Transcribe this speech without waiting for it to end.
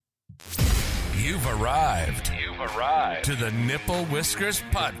You've arrived to the Nipple Whiskers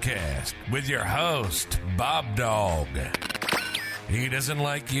Podcast with your host, BobDawg. He doesn't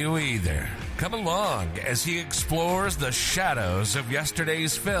like you either. Come along as he explores the shadows of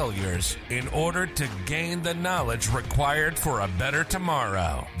yesterday's failures in order to gain the knowledge required for a better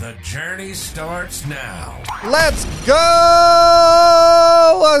tomorrow. The journey starts now. Let's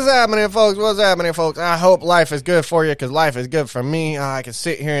go! What's happening, folks? What's happening, folks? I hope life is good for you, because life is good for me. I can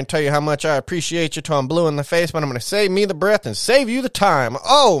sit here and tell you how much I appreciate you till I'm blue in the face, but I'm going to save me the breath and save you the time.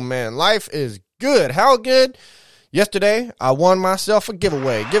 Oh, man, life is good. How good? Yesterday, I won myself a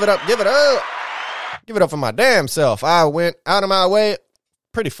giveaway. Give it up, give it up. Give it up for my damn self. I went out of my way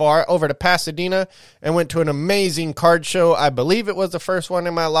pretty far over to Pasadena and went to an amazing card show. I believe it was the first one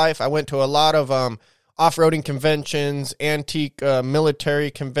in my life. I went to a lot of off-roading conventions, antique military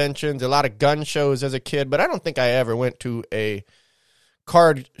conventions, a lot of gun shows as a kid, but I don't think I ever went to a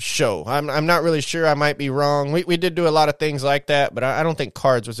card show. I'm not really sure. I might be wrong. We did do a lot of things like that, but I don't think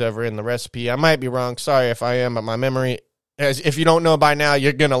cards was ever in the recipe. I might be wrong. Sorry if I am, but my memory, if you don't know by now,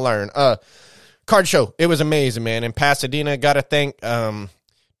 you're going to learn. Card show. It was amazing, man. In Pasadena, got to thank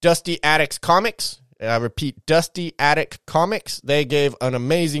Dusty Attic's Comics. I repeat, Dusty Attic Comics. They gave an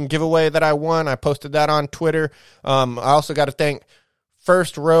amazing giveaway that I won. I posted that on Twitter. I also got to thank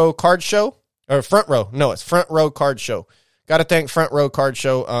Front Row Card Show. It's Front Row Card Show. Got to thank Front Row Card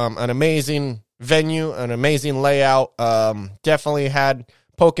Show. An amazing venue, an amazing layout. Definitely had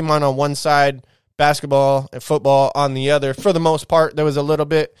Pokemon on one side, basketball and football on the other. For the most part, there was a little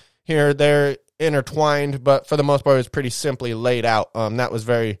bit here or there intertwined, but for the most part, it was pretty simply laid out. That was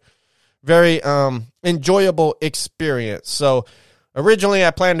very, very enjoyable experience. So originally, I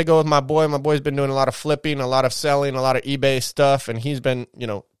planned to go with my boy. My boy's been doing a lot of flipping, a lot of selling, a lot of eBay stuff, and he's been,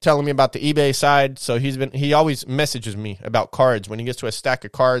 telling me about the eBay side. So he always messages me about cards. When he gets to a stack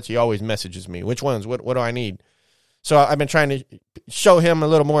of cards, he always messages me. Which ones? What do I need? So I've been trying to show him a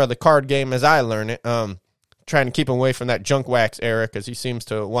little more of the card game as I learn it. Trying to keep him away from that junk wax era, because he seems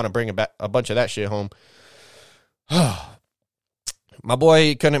to want to bring a bunch of that shit home. My boy,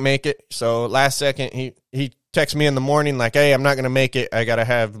 he couldn't make it. So last second, he texted me in the morning like, hey, I'm not going to make it. I got to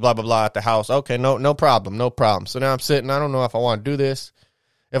have blah, blah, blah at the house. Okay, no problem. So now I'm sitting. I don't know if I want to do this.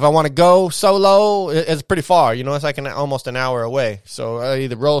 If I want to go solo, it's pretty far. It's like almost an hour away. So I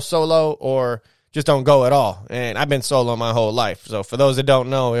either roll solo or just don't go at all. And I've been solo my whole life. So for those that don't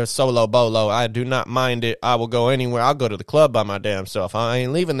know, it's solo bolo. I do not mind it. I will go anywhere. I'll go to the club by my damn self. I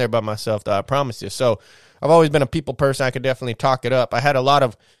ain't leaving there by myself, though, I promise you. So I've always been a people person. I could definitely talk it up. I had a lot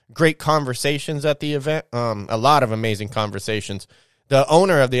of great conversations at the event. A lot of amazing conversations. The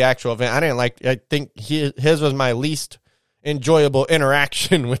owner of the actual event, I think his was my least enjoyable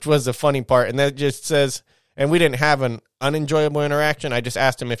interaction, which was the funny part. And that just says, and we didn't have an unenjoyable interaction. I just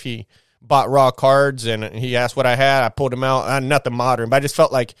asked him if he bought raw cards, and he asked what I had. I pulled him out. Nothing modern, but I just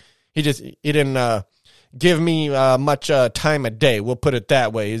felt like he didn't give me much time of day. We'll put it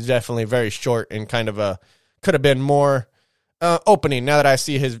that way. He's definitely very short and kind of could have been more opening. Now that I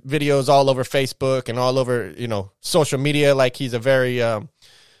see his videos all over Facebook and all over social media, like he's a very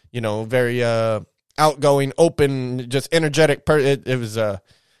very outgoing, open, just energetic person.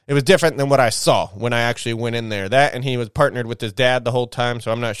 It was different than what I saw when I actually went in there. That, and he was partnered with his dad the whole time, so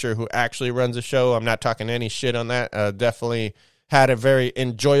I'm not sure who actually runs the show. I'm not talking any shit on that. Definitely had a very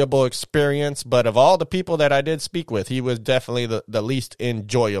enjoyable experience, but of all the people that I did speak with, he was definitely the least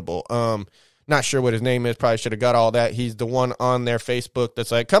enjoyable. Not sure what his name is. Probably should have got all that. He's the one on their Facebook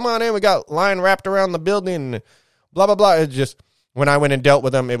that's like, come on in, we got line wrapped around the building, blah, blah, blah. It's just, when I went and dealt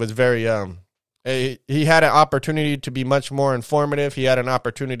with him, it was very, he had an opportunity to be much more informative. He had an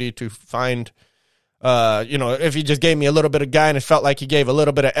opportunity to find, if he just gave me a little bit of guidance, felt like he gave a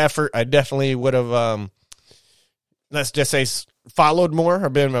little bit of effort, I definitely would have, let's just say, followed more or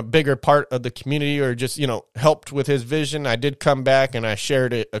been a bigger part of the community, or just, helped with his vision. I did come back and I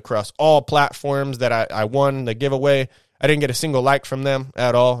shared it across all platforms that I won the giveaway. I didn't get a single like from them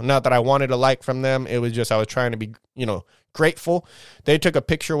at all. Not that I wanted a like from them. It was just I was trying to be, grateful. They took a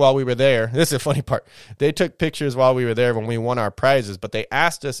picture while we were there. This is a funny part. They took pictures while we were there when we won our prizes, but they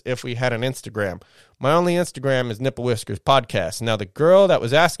asked us if we had an Instagram. My only Instagram is Nipple Whiskers Podcast. Now, the girl that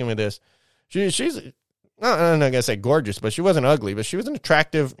was asking me this, she's, I'm not going to say gorgeous, but she wasn't ugly, but she was an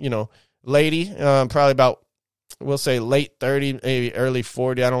attractive, lady, probably about, we'll say late 30, maybe early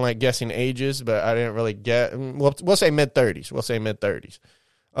 40. I don't like guessing ages, but I didn't really get, we'll say mid-30s. We'll say mid-30s.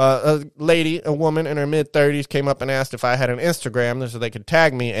 A woman in her mid-30s came up and asked if I had an Instagram so they could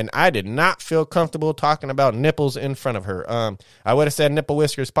tag me, and I did not feel comfortable talking about nipples in front of her. I would have said Nipple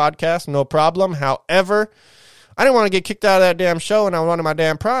Whiskers Podcast, no problem. However, I didn't want to get kicked out of that damn show, and I wanted my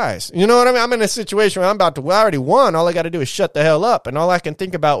damn prize. You know what I mean? I'm in a situation where I already won. All I got to do is shut the hell up. And all I can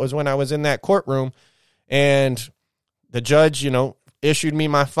think about was when I was in that courtroom and the judge, issued me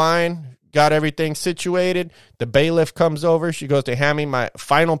my fine, got everything situated. The bailiff comes over. She goes to hand me my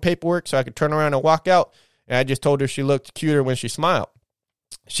final paperwork so I could turn around and walk out. And I just told her she looked cuter when she smiled.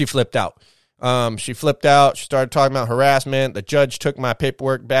 She flipped out. She started talking about harassment. The judge took my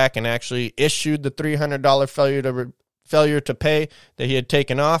paperwork back and actually issued the $300 failure to pay that he had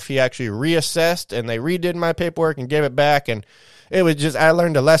taken off. He actually reassessed, and they redid my paperwork and gave it back. And it was just, I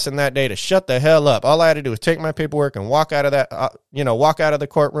learned a lesson that day to shut the hell up. All I had to do was take my paperwork and walk out of the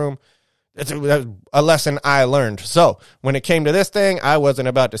courtroom. It's a lesson I learned. So when it came to this thing, I wasn't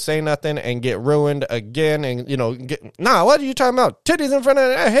about to say nothing and get ruined again. And, what are you talking about? Titties in front of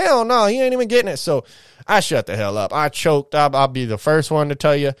that? Hell no, he ain't even getting it. So I shut the hell up. I choked. I'll be the first one to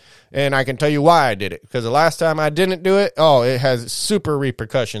tell you. And I can tell you why I did it. Because the last time I didn't do it, it has super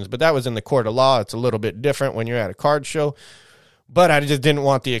repercussions. But that was in the court of law. It's a little bit different when you're at a card show. But I just didn't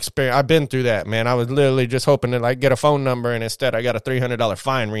want the experience. I've been through that, man. I was literally just hoping to get a phone number, and instead I got a $300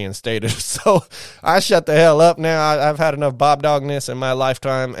 fine reinstated. So I shut the hell up now. I've had enough BobDawgness in my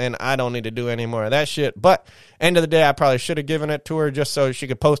lifetime, and I don't need to do any more of that shit. But end of the day, I probably should have given it to her just so she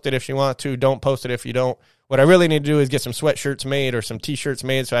could post it if she wants to. Don't post it if you don't. What I really need to do is get some sweatshirts made or some T-shirts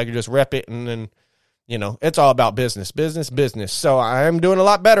made so I can just rep it, and then, it's all about business. So I am doing a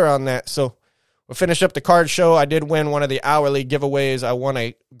lot better on that. So we'll finish up the card show. I did win one of the hourly giveaways. I won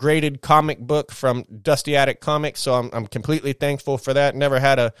a graded comic book from Dusty Attic Comics, so I'm completely thankful for that. Never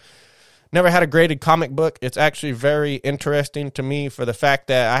had a graded comic book. It's actually very interesting to me for the fact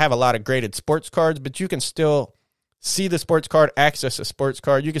that I have a lot of graded sports cards, but you can still see the sports card, access a sports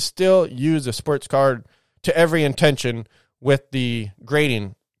card. You can still use a sports card to every intention with the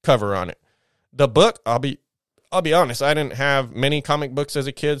grading cover on it. The book, I'll be honest, I didn't have many comic books as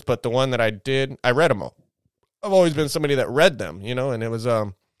a kid, but the one that I did, I read them all. I've always been somebody that read them, and it was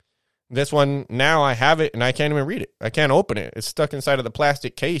this one, now I have it, and I can't even read it. I can't open it. It's stuck inside of the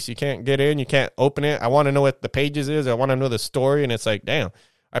plastic case. You can't get in. You can't open it. I want to know what the pages is. I want to know the story, and it's like, damn,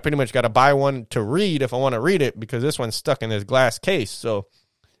 I pretty much got to buy one to read if I want to read it because this one's stuck in this glass case. So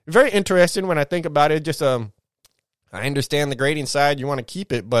very interesting when I think about it. Just I understand the grading side. You want to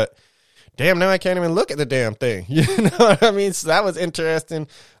keep it, but damn, now I can't even look at the damn thing. You know what I mean? So that was interesting.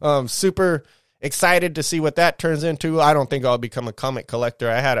 Super excited to see what that turns into. I don't think I'll become a comic collector.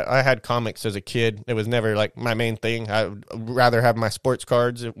 I had comics as a kid. It was never my main thing. I would rather have my sports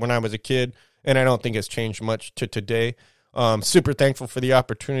cards when I was a kid, and I don't think it's changed much to today. Super thankful for the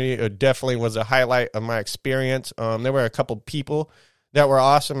opportunity. It definitely was a highlight of my experience. There were a couple people that were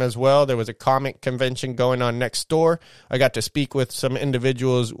awesome as well. There was a comic convention going on next door. I got to speak with some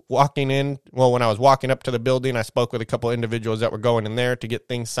individuals walking in. Well, when I was walking up to the building, I spoke with a couple individuals that were going in there to get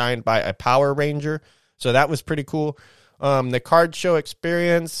things signed by a Power Ranger. So that was pretty cool. The card show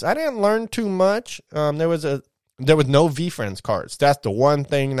experience, I didn't learn too much. There was no VFriends cards. That's the one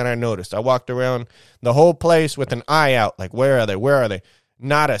thing that I noticed. I walked around the whole place with an eye out, like, where are they? Where are they?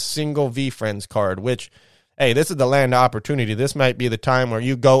 Not a single VFriends card, which, hey, this is the land of opportunity. This might be the time where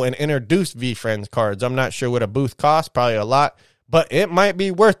you go and introduce VFriends cards. I'm not sure what a booth costs, probably a lot, but it might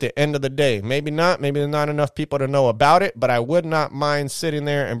be worth it end of the day. Maybe not. Maybe there's not enough people to know about it, but I would not mind sitting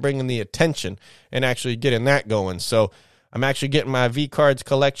there and bringing the attention and actually getting that going. So I'm actually getting my V-Cards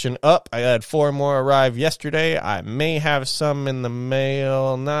collection up. I had 4 more arrive yesterday. I may have some in the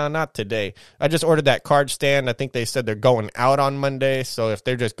mail. Nah, not today. I just ordered that card stand. I think they said they're going out on Monday, so if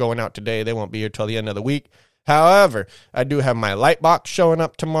they're just going out today, they won't be here till the end of the week. However, I do have my light box showing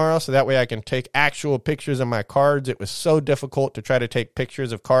up tomorrow, so that way I can take actual pictures of my cards. It was so difficult to try to take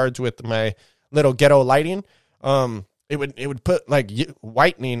pictures of cards with my little ghetto lighting. It would put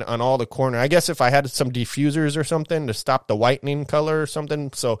whitening on all the corner. I guess if I had some diffusers or something to stop the whitening color or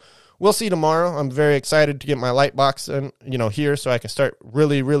something. So we'll see tomorrow. I'm very excited to get my light box here so I can start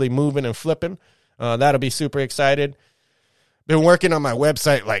really, really moving and flipping. That'll be super excited. Been working on my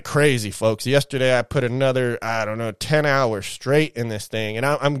website like crazy, folks. Yesterday, I put another, 10 hours straight in this thing, and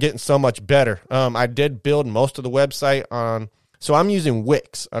I'm getting so much better. I did build most of the website on, so I'm using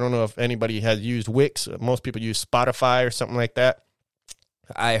Wix. I don't know if anybody has used Wix. Most people use Spotify or something like that.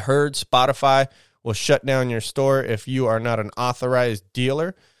 I heard Spotify will shut down your store if you are not an authorized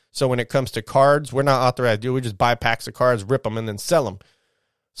dealer. So when it comes to cards, we're not authorized dealer. We just buy packs of cards, rip them, and then sell them.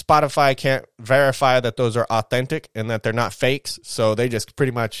 Spotify can't verify that those are authentic and that they're not fakes, so they just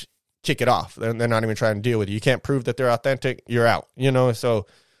pretty much kick it off. They're not even trying to deal with you. You can't prove that they're authentic, you're out. So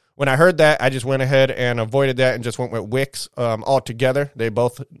when I heard that, I just went ahead and avoided that and just went with Wix altogether. They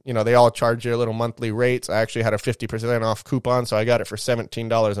both, they all charge you a little monthly rates. I actually had a 50% off coupon, so I got it for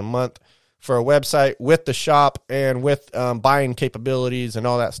 $17 a month for a website with the shop and with buying capabilities and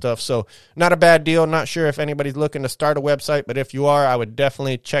all that stuff. So not a bad deal. Not sure if anybody's looking to start a website, but if you are, I would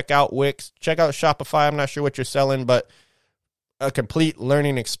definitely check out Wix, check out Shopify. I'm not sure what you're selling, but a complete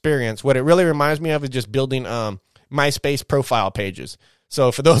learning experience. What it really reminds me of is just building MySpace profile pages.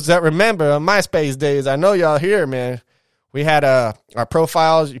 So for those that remember MySpace days, I know y'all here, man. We had our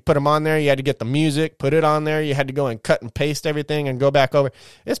profiles. You put them on there. You had to get the music, put it on there. You had to go and cut and paste everything and go back over.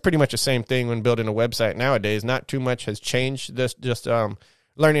 It's pretty much the same thing when building a website nowadays. Not too much has changed. Just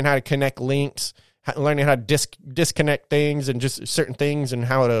learning how to connect links, learning how to disconnect things and just certain things and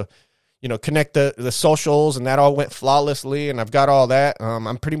how to, connect the socials, and that all went flawlessly. And I've got all that.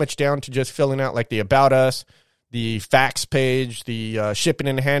 I'm pretty much down to just filling out like the About Us, the fax page, the shipping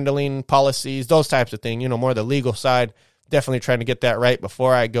and handling policies, those types of things, more the legal side. Definitely trying to get that right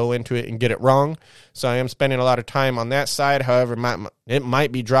before I go into it and get it wrong. So I am spending a lot of time on that side. However, it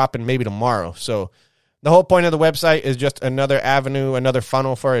might be dropping maybe tomorrow. So the whole point of the website is just another avenue, another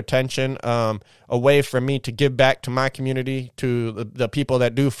funnel for attention, a way for me to give back to my community, to the people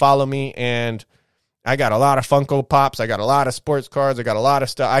that do follow me. And I got a lot of Funko Pops. I got a lot of sports cards. I got a lot of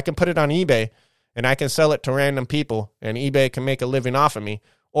stuff. I can put it on eBay and I can sell it to random people, and eBay can make a living off of me.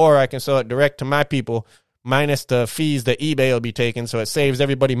 Or I can sell it direct to my people, minus the fees that eBay will be taking, so it saves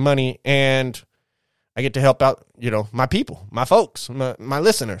everybody money, and I get to help out, my people, my folks, my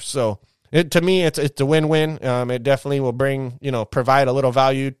listeners. So to me, it's a win-win. It definitely will bring, provide a little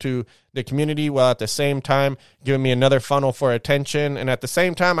value to the community, while at the same time giving me another funnel for attention. And at the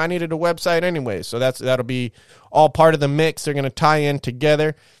same time, I needed a website anyway, so that'll be all part of the mix. They're going to tie in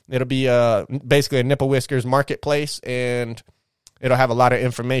together. It'll be basically a Nipple Whiskers marketplace, and it'll have a lot of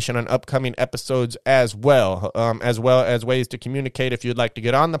information on upcoming episodes as well as ways to communicate. If you'd like to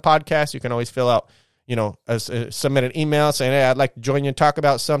get on the podcast, you can always fill out, submit an email saying, hey, I'd like to join you and talk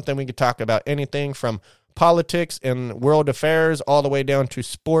about something. We could talk about anything from politics and world affairs all the way down to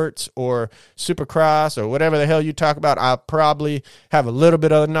sports or Supercross or whatever the hell you talk about. I'll probably have a little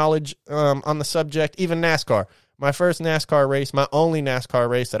bit of knowledge on the subject, even NASCAR. My first NASCAR race, my only NASCAR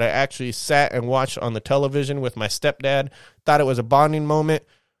race that I actually sat and watched on the television with my stepdad, thought it was a bonding moment.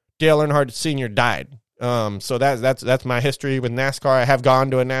 Dale Earnhardt Sr. died. So that's my history with NASCAR. I have gone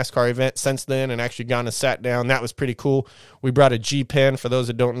to a NASCAR event since then and actually gone and sat down. That was pretty cool. We brought a G-Pen, for those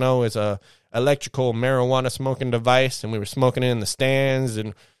that don't know, is a electrical marijuana smoking device, and we were smoking it in the stands,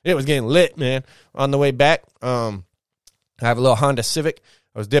 and it was getting lit, man. On the way back, I have a little Honda Civic.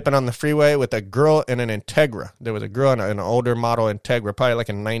 I was dipping on the freeway with a girl and an Integra. There was a girl in an older model Integra, probably like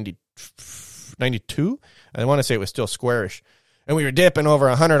a 92. I want to say it was still squarish. And we were dipping over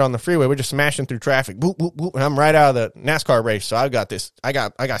 100 on the freeway. We're just smashing through traffic. Boop, boop, boop. And I'm right out of the NASCAR race. So I got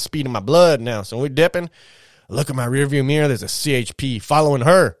speed in my blood now. So we're dipping. I look at my rearview mirror. There's a CHP following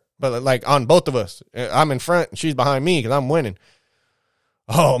her, but like on both of us. I'm in front and she's behind me because I'm winning.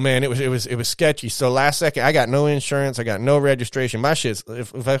 Oh man, it was sketchy. So last second, I got no insurance, I got no registration. My shit's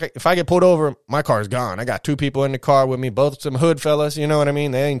if I get pulled over, my car's gone. I got two people in the car with me, both some hood fellas. You know what I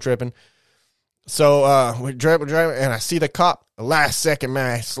mean? They ain't tripping. So we're driving, and I see the cop. Last second,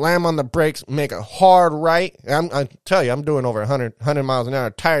 man, I slam on the brakes, make a hard right. I tell you, I'm doing over 100 miles an hour.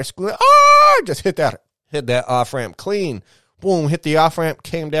 Tire squeal. Oh, just hit that off ramp clean. Boom, hit the off ramp,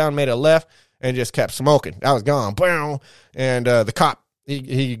 came down, made a left, and just kept smoking. I was gone. Boom, and the cop.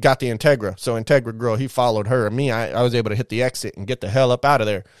 He got the Integra. So Integra girl, he followed her. And me, I was able to hit the exit and get the hell up out of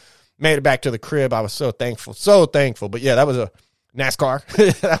there. Made it back to the crib. I was so thankful. So thankful. But yeah, that was a NASCAR.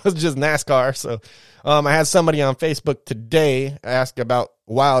 That was just NASCAR. So I had somebody on Facebook today ask about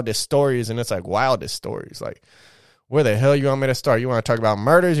wildest stories. And it's like, wildest stories. Like, where the hell you want me to start? You want to talk about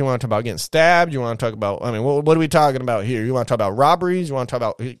murders? You want to talk about getting stabbed? You want to talk about, what are we talking about here? You want to talk about robberies? You want to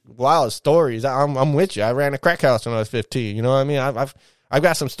talk about wild stories? I'm with you. I ran a crack house when I was 15. You know what I mean? I've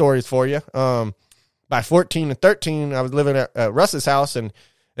got some stories for you. By 14 and 13, I was living at Russ's house, and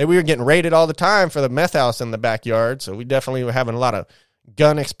we were getting raided all the time for the meth house in the backyard. So we definitely were having a lot of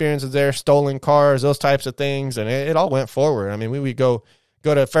gun experiences there, stolen cars, those types of things. And it all went forward. I mean, we would go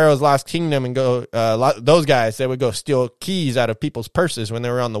to Pharaoh's Lost Kingdom and go, those guys, they would go steal keys out of people's purses when they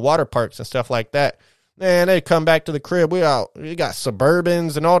were on the water parks and stuff like that. Man, they'd come back to the crib. We got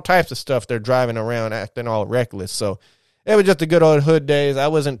Suburbans and all types of stuff. They're driving around acting all reckless. So it was just the good old hood days. I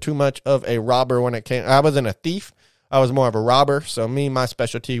wasn't too much of a robber when it came. I wasn't a thief. I was more of a robber. So my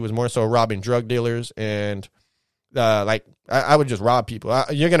specialty was more so robbing drug dealers and I would just rob people.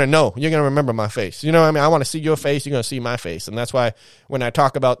 You're going to know. You're going to remember my face. You know what I mean? I want to see your face. You're going to see my face. And that's why when I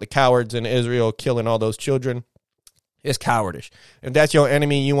talk about the cowards in Israel killing all those children, it's cowardice. If that's your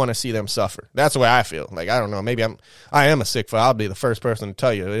enemy, you want to see them suffer. That's the way I feel. Like, I don't know. Maybe I am a sick fuck. I'll be the first person to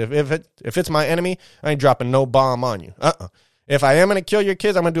tell you. If it's my enemy, I ain't dropping no bomb on you. If I am going to kill your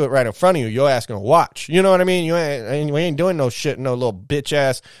kids, I'm going to do it right in front of you. Your ass going to watch. You know what I mean? We ain't doing no shit, no little bitch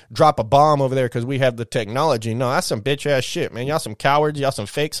ass drop a bomb over there because we have the technology. No, that's some bitch ass shit, man. Y'all some cowards. Y'all some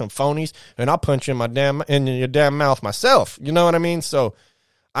fakes, some phonies. And I'll punch you in your damn mouth myself. You know what I mean? So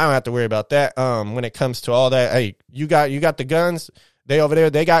I don't have to worry about that. When it comes to all that, hey, you got the guns. They over there,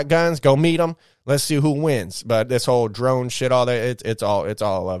 they got guns. Go meet them. Let's see who wins. But this whole drone shit, all that, it's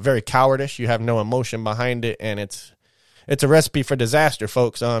all very cowardice. You have no emotion behind it, and it's a recipe for disaster,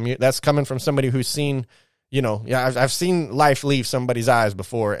 folks. That's coming from somebody who's seen, I've seen life leave somebody's eyes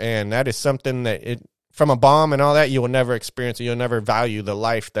before, and that is something that from a bomb and all that, you will never experience it. You'll never value the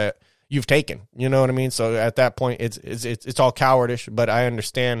life that you've taken. You know what I mean? So at that point, it's all cowardice, but I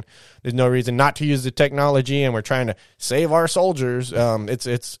understand there's no reason not to use the technology, and we're trying to save our soldiers.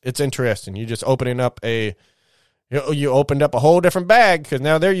 It's interesting. You just you opened up a whole different bag because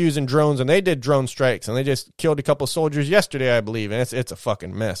now they're using drones, and they did drone strikes, and they just killed a couple soldiers yesterday, I believe. And it's a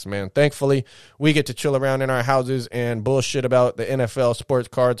fucking mess, man. Thankfully, we get to chill around in our houses and bullshit about the NFL sports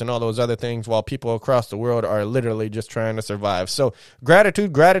cards and all those other things while people across the world are literally just trying to survive. So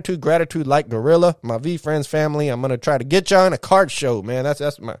gratitude like Gorilla, my V-Friends family. I'm going to try to get you on a card show, man.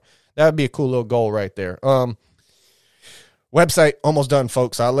 That would be a cool little goal right there. Website almost done,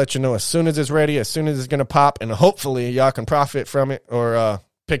 folks. I'll let you know as soon as it's ready, as soon as it's going to pop, and hopefully y'all can profit from it or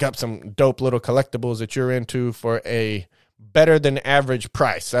pick up some dope little collectibles that you're into for a better than average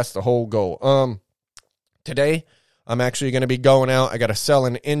price. That's the whole goal. Today, I'm actually going to be going out. I got to sell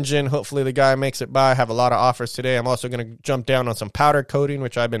an engine. Hopefully the guy makes it by. I have a lot of offers today. I'm also going to jump down on some powder coating,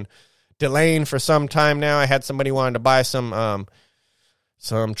 which I've been delaying for some time now. I had somebody wanting to buy some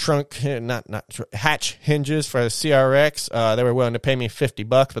hatch hinges for the CRX. They were willing to pay me $50,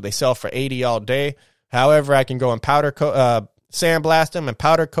 but they sell for $80 all day. However, I can go and sandblast them and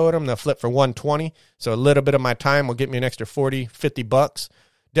powder coat them. They'll flip for $120. So a little bit of my time will get me an extra $40-$50.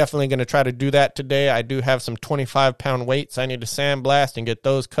 Definitely going to try to do that today. I do have some 25-pound weights I need to sandblast and get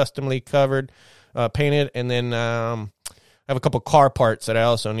those customly covered, painted, and then I have a couple car parts that I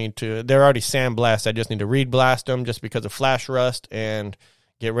also need to. They're already sandblasted. I just need to reblast them just because of flash rust and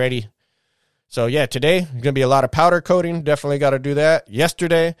get ready. So yeah, today is going to be a lot of powder coating. Definitely got to do that.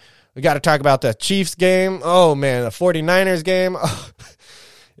 Yesterday, we got to talk about the Chiefs game. Oh man, the 49ers game. Oh,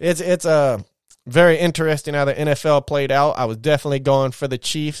 it's very interesting how the NFL played out. I was definitely going for the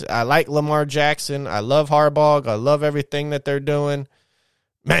Chiefs. I like Lamar Jackson. I love Harbaugh. I love everything that they're doing.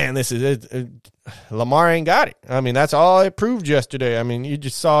 Man, this is it. Lamar ain't got it. I mean, that's all it proved yesterday. I mean, you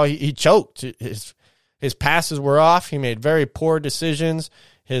just saw he choked. His passes were off. He made very poor decisions.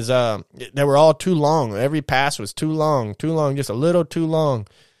 They were all too long. Every pass was too long, just a little too long.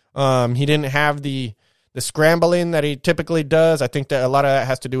 He didn't have the scrambling that he typically does. I think that a lot of that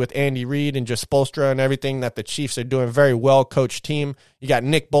has to do with Andy Reid and just Spoelstra and everything that the Chiefs are doing. Very well-coached team. You got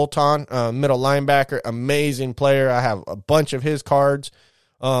Nick Bolton, middle linebacker, amazing player. I have a bunch of his cards.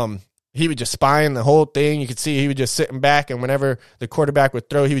 He was just spying the whole thing. You could see he was just sitting back, and whenever the quarterback would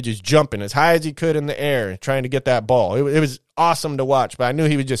throw, he was just jumping as high as he could in the air, trying to get that ball. It was awesome to watch, but I knew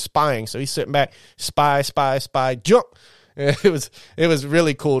he was just spying. So he's sitting back, spy, jump. It was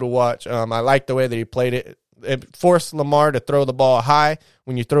really cool to watch. I liked the way that he played it. It forced Lamar to throw the ball high.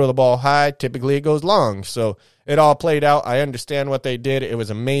 When you throw the ball high, typically it goes long. So it all played out. I understand what they did. It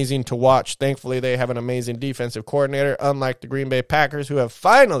was amazing to watch. Thankfully, they have an amazing defensive coordinator, unlike the Green Bay Packers, who have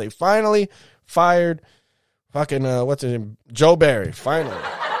finally fired fucking, what's his name? Joe Barry. Finally.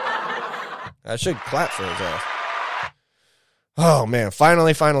 I should clap for his ass. Oh, man,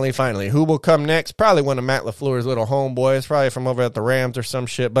 finally. Who will come next? Probably one of Matt LaFleur's little homeboys, probably from over at the Rams or some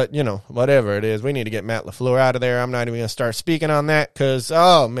shit. But, whatever it is, we need to get Matt LaFleur out of there. I'm not even going to start speaking on that because,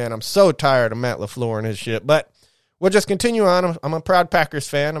 oh, man, I'm so tired of Matt LaFleur and his shit. But we'll just continue on. I'm a proud Packers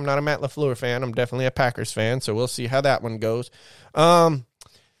fan. I'm not a Matt LaFleur fan. I'm definitely a Packers fan, so we'll see how that one goes.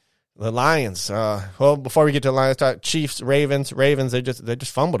 The Lions. Before we get to the Lions, talk Chiefs, Ravens. They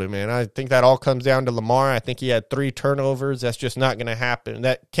just fumbled it, man. I think that all comes down to Lamar. I think he had 3 turnovers. That's just not going to happen.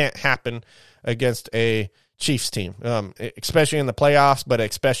 That can't happen against a Chiefs team, especially in the playoffs, but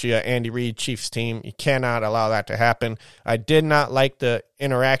especially an Andy Reid Chiefs team. You cannot allow that to happen. I did not like the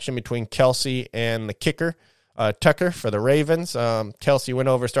interaction between Kelsey and the kicker, Tucker, for the Ravens. Kelsey went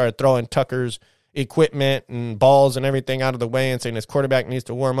over, started throwing Tucker's equipment and balls and everything out of the way and saying his quarterback needs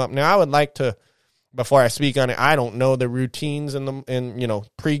to warm up. Now, I would like to before I speak on it, I don't know the routines in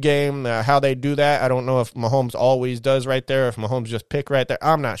pregame, how they do that. I don't know if Mahomes always does right there, if Mahomes just pick right there.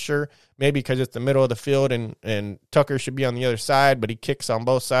 I'm not sure. Maybe because it's the middle of the field and Tucker should be on the other side, but he kicks on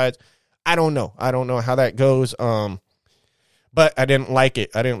both sides. I don't know. I don't know how that goes. But I didn't like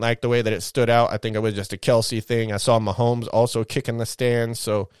it. I didn't like the way that it stood out. I think it was just a Kelsey thing. I saw Mahomes also kicking the stands,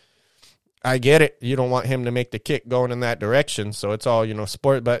 so I get it. You don't want him to make the kick going in that direction, so it's all,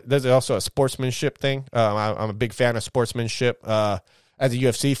 sport. But there's also a sportsmanship thing. I'm a big fan of sportsmanship. As a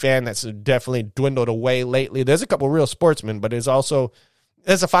UFC fan, that's definitely dwindled away lately. There's a couple real sportsmen, but it's a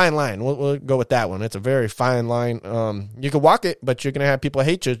fine line. We'll go with that one. It's a very fine line. You can walk it, but you're going to have people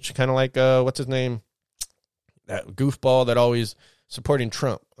hate you, kind of like, what's his name? That goofball that always supporting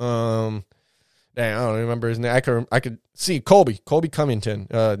Trump. Dang, I don't remember his name. I could see Colby Covington.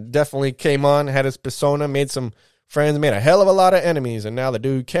 Definitely came on, had his persona, made some friends, made a hell of a lot of enemies, and now the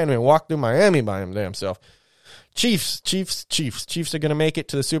dude can't even walk through Miami by him damn self. Chiefs are going to make it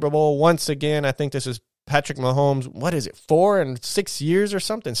to the Super Bowl once again. I think this is Patrick Mahomes. What is it, 4 and 6 years or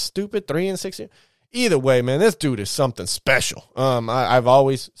something stupid? 3 and 6 years? Either way, man, this dude is something special. I've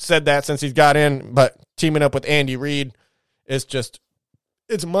always said that since he's got in, but teaming up with Andy Reid, it's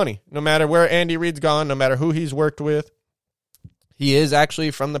money. No matter where Andy Reid's gone, no matter who he's worked with. He is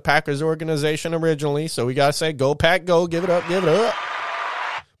actually from the Packers organization originally, so we got to say, go Pack, go, give it up.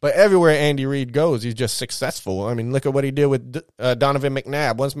 But everywhere Andy Reid goes, he's just successful. I mean, look at what he did with Donovan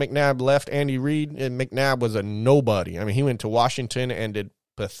McNabb. Once McNabb left Andy Reid, McNabb was a nobody. I mean, he went to Washington and did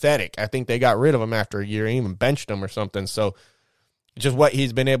pathetic. I think they got rid of him after a year and even benched him or something. So just what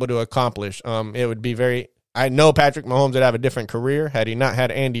he's been able to accomplish. It would be I know Patrick Mahomes would have a different career had he not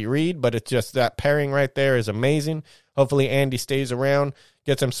had Andy Reid, but it's just that pairing right there is amazing. Hopefully Andy stays around,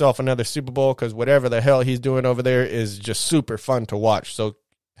 gets himself another Super Bowl, because whatever the hell he's doing over there is just super fun to watch. So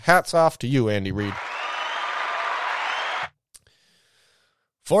hats off to you, Andy Reid.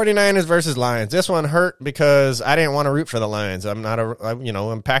 49ers versus Lions. This one hurt because I didn't want to root for the Lions. I'm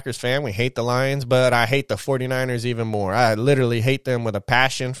a Packers fan. We hate the Lions, but I hate the 49ers even more. I literally hate them with a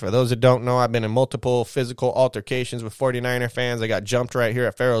passion. For those that don't know, I've been in multiple physical altercations with 49er fans. I got jumped right here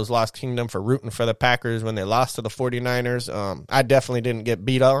at Pharaoh's Lost Kingdom for rooting for the Packers when they lost to the 49ers. I definitely didn't get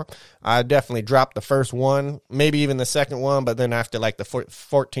beat up. I definitely dropped the first one, maybe even the second one, but then after like the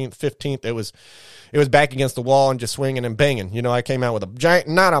 14th, 15th, it was back against the wall and just swinging and banging. I came out with a giant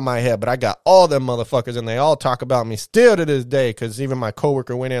knot on my head, but I got all them motherfuckers, and they all talk about me still to this day, because even my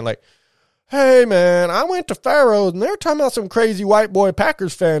coworker went in like, hey, man, I went to Pharaoh's, and they're talking about some crazy white boy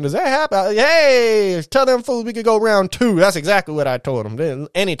Packers fan. Does that happen? Hey, tell them fools we could go round 2. That's exactly what I told them.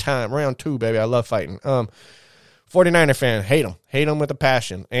 Anytime, round 2, baby. I love fighting. 49er fan, hate them with a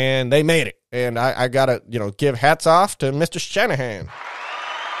passion, and they made it. And I got to, give hats off to Mr. Shanahan.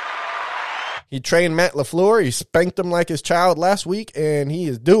 He trained Matt LaFleur. He spanked him like his child last week, and he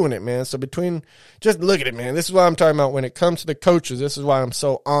is doing it, man. So just look at it, man. This is what I'm talking about when it comes to the coaches. This is why I'm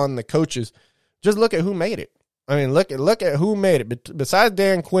so on the coaches. Just look at who made it. I mean, look at who made it. Besides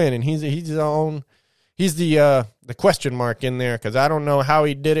Dan Quinn, and he's the question mark in there, because I don't know how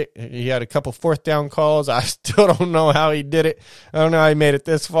he did it. He had a couple 4th down calls. I still don't know how he did it. I don't know how he made it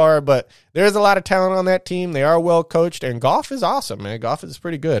this far, but there's a lot of talent on that team. They are well coached, and Goff is awesome, man. Goff is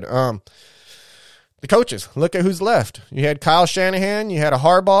pretty good. The coaches, look at who's left. You had Kyle Shanahan, you had a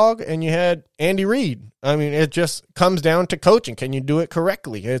Harbaugh, and you had Andy Reid. I mean, it just comes down to coaching. Can you do it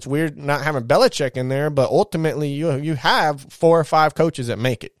correctly? It's weird not having Belichick in there, but ultimately you have 4 or 5 coaches that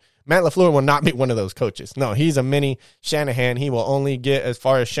make it. Matt LaFleur will not be one of those coaches. No, he's a mini Shanahan. He will only get as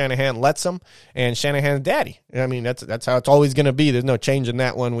far as Shanahan lets him, and Shanahan's daddy. I mean, that's how it's always going to be. There's no change in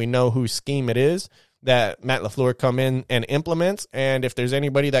that one. We know whose scheme it is that Matt LaFleur come in and implements, and if there's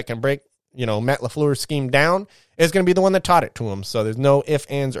anybody that can break Matt LaFleur's scheme down, is going to be the one that taught it to him. So there's no ifs,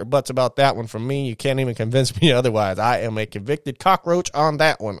 ands, or buts about that one from me. You can't even convince me otherwise. I am a convicted cockroach on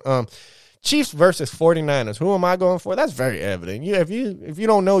that one. Chiefs versus 49ers. Who am I going for? That's very evident. If you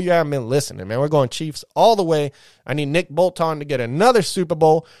don't know, you haven't been listening, man. We're going Chiefs all the way. I need Nick Bolton to get another Super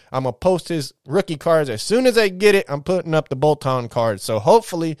Bowl. I'm going to post his rookie cards. As soon as I get it, I'm putting up the Bolton cards. So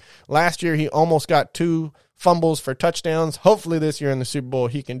hopefully, last year he almost got 2 fumbles for touchdowns. Hopefully this year in the Super Bowl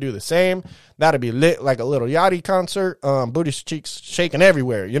he can do the same. That'll be lit like a little Yachty concert. Booty cheeks shaking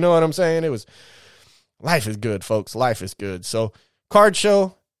everywhere. You know what I'm saying? Life is good, folks. Life is good. So card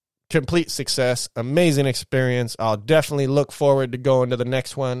show, complete success, amazing experience. I'll definitely look forward to going to the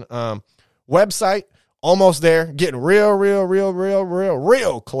next one. Website, almost there, getting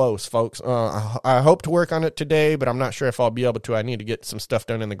real close, folks. I hope to work on it today, but I'm not sure if I'll be able to. I need to get some stuff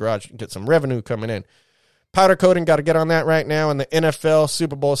done in the garage, get some revenue coming in. powder coating, got to get on that right now. And the NFL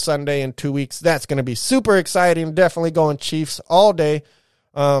Super Bowl Sunday in 2 weeks. That's going to be super exciting. Definitely going Chiefs all day.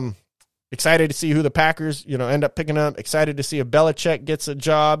 Excited to see who the Packers, end up picking up. Excited to see if Belichick gets a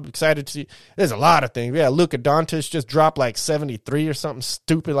job. Excited to see. There's a lot of things. Yeah, Luka Doncic just dropped like 73 or something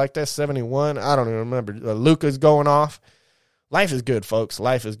stupid like that, 71. I don't even remember. Luka's going off. Life is good, folks.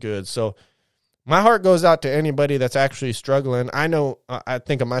 Life is good. So my heart goes out to anybody that's actually struggling. I know, I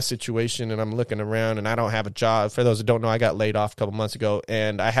think of my situation, and I'm looking around, and I don't have a job. For those that don't know, I got laid off a couple months ago,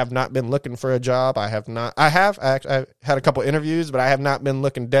 and I have not been looking for a job. I had a couple interviews, but I have not been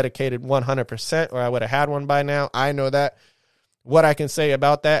looking dedicated 100%, or I would have had one by now. I know that. What I can say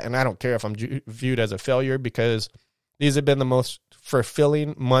about that, and I don't care if I'm viewed as a failure, because these have been the most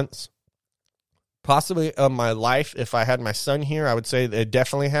fulfilling months possibly of my life. If I had my son here, I would say they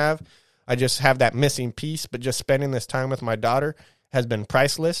definitely have. I just have that missing piece, but just spending this time with my daughter has been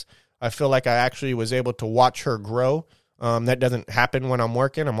priceless. I feel like I actually was able to watch her grow. That doesn't happen when I'm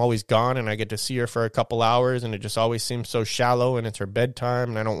working. I'm always gone, and I get to see her for a couple hours, and it just always seems so shallow, and it's her bedtime,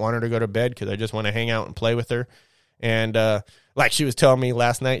 and I don't want her to go to bed because I just want to hang out and play with her. And like she was telling me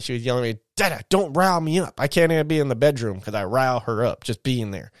last night, she was yelling at me, "Dada, don't rile me up. I can't even be in the bedroom because I rile her up just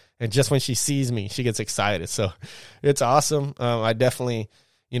being there." And just when she sees me, she gets excited. So it's awesome. I definitely...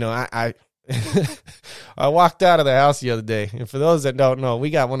 I walked out of the house the other day, and for those that don't know, we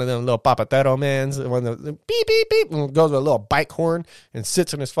got one of them little papatero mans, one of the beep, beep, beep, and goes with a little bike horn and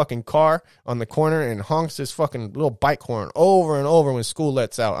sits in his fucking car on the corner and honks his fucking little bike horn over and over when school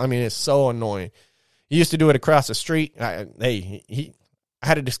lets out. I mean, it's so annoying. He used to do it across the street. I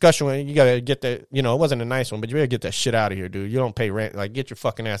had a discussion with him. You got to get that, it wasn't a nice one, but you better get that shit out of here, dude. You don't pay rent. Like, get your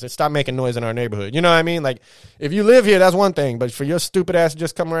fucking ass. Stop making noise in our neighborhood. You know what I mean? Like, if you live here, that's one thing. But for your stupid ass to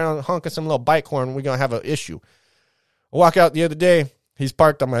just come around and honking some little bike horn, we're going to have an issue. I walk out the other day. He's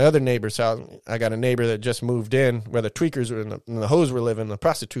parked on my other neighbor's house. I got a neighbor that just moved in where the tweakers were and the hoes were living, the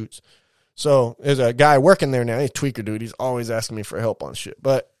prostitutes. So there's a guy working there now. He's a tweaker, dude. He's always asking me for help on shit.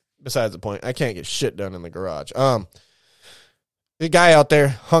 But besides the point, I can't get shit done in the garage. The guy out there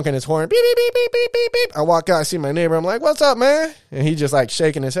honking his horn, beep, beep, beep, beep, beep, beep, beep. I walk out, I see my neighbor. I'm like, "What's up, man?" And he just like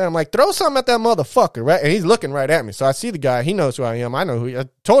shaking his head. I'm like, "Throw something at that motherfucker," right? And he's looking right at me. So I see the guy. He knows who I am. I know I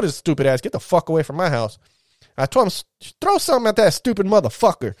told his stupid ass, "Get the fuck away from my house." I told him, "Throw something at that stupid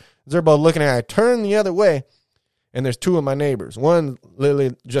motherfucker." They're both looking at me. I turn the other way, and there's two of my neighbors. One,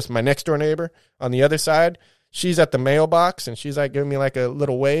 literally just my next door neighbor. On the other side, she's at the mailbox, and she's like giving me like a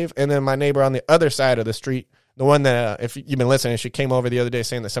little wave. And then my neighbor on the other side of the street, the one that, if you've been listening, she came over the other day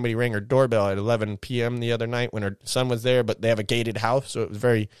saying that somebody rang her doorbell at 11 p.m. the other night when her son was there, but they have a gated house, so it was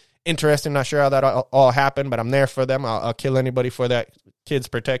very interesting. Not sure how that all happened, but I'm there for them. I'll kill anybody for that kid's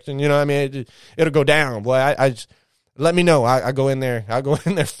protection. You know what I mean? It'll go down. Boy, I just, let me know. I go in there. I'll go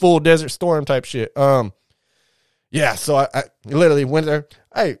in there full Desert Storm type shit. Yeah, so I literally went there.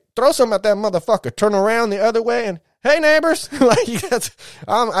 "Hey, throw something at that motherfucker." Turn around the other way and, "Hey, neighbors."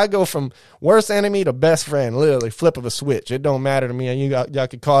 I go from worst enemy to best friend, literally flip of a switch. It don't matter to me. Y'all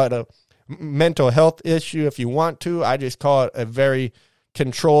could call it a mental health issue if you want to. I just call it a very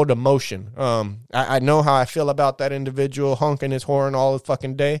controlled emotion. I know how I feel about that individual honking his horn all the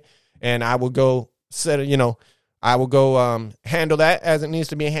fucking day, and I will go handle that as it needs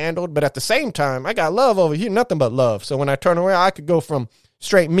to be handled. But at the same time, I got love over here, nothing but love. So when I turn around, I could go from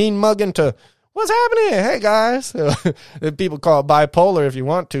straight mean mugging to, "What's happening? Hey, guys." People call it bipolar if you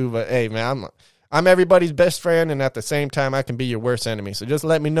want to, but hey, man, I'm everybody's best friend, and at the same time, I can be your worst enemy. So just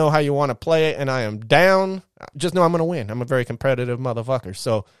let me know how you want to play it, and I am down. Just know I'm going to win. I'm a very competitive motherfucker.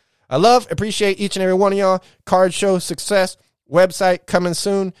 So I appreciate each and every one of y'all. Card show success. Website coming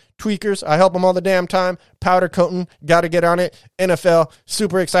soon. Tweakers, I help them all the damn time. Powder coating, got to get on it. NFL,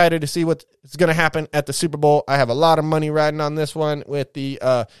 super excited to see what's going to happen at the Super Bowl. I have a lot of money riding on this one with the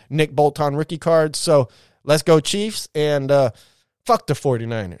Nick Bolton rookie cards. So let's go Chiefs, and fuck the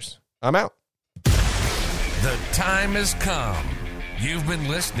 49ers. I'm out. The time has come. You've been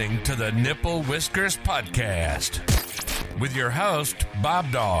listening to the Nipple Whiskers Podcast with your host,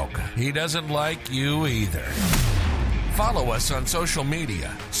 BobDawg. He doesn't like you either. Follow us on social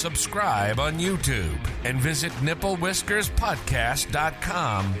media, subscribe on YouTube, and visit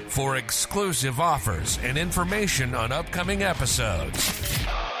nipplewhiskerspodcast.com for exclusive offers and information on upcoming episodes.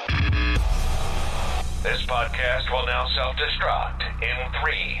 This podcast will now self-destruct in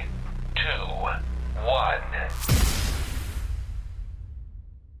 3, 2,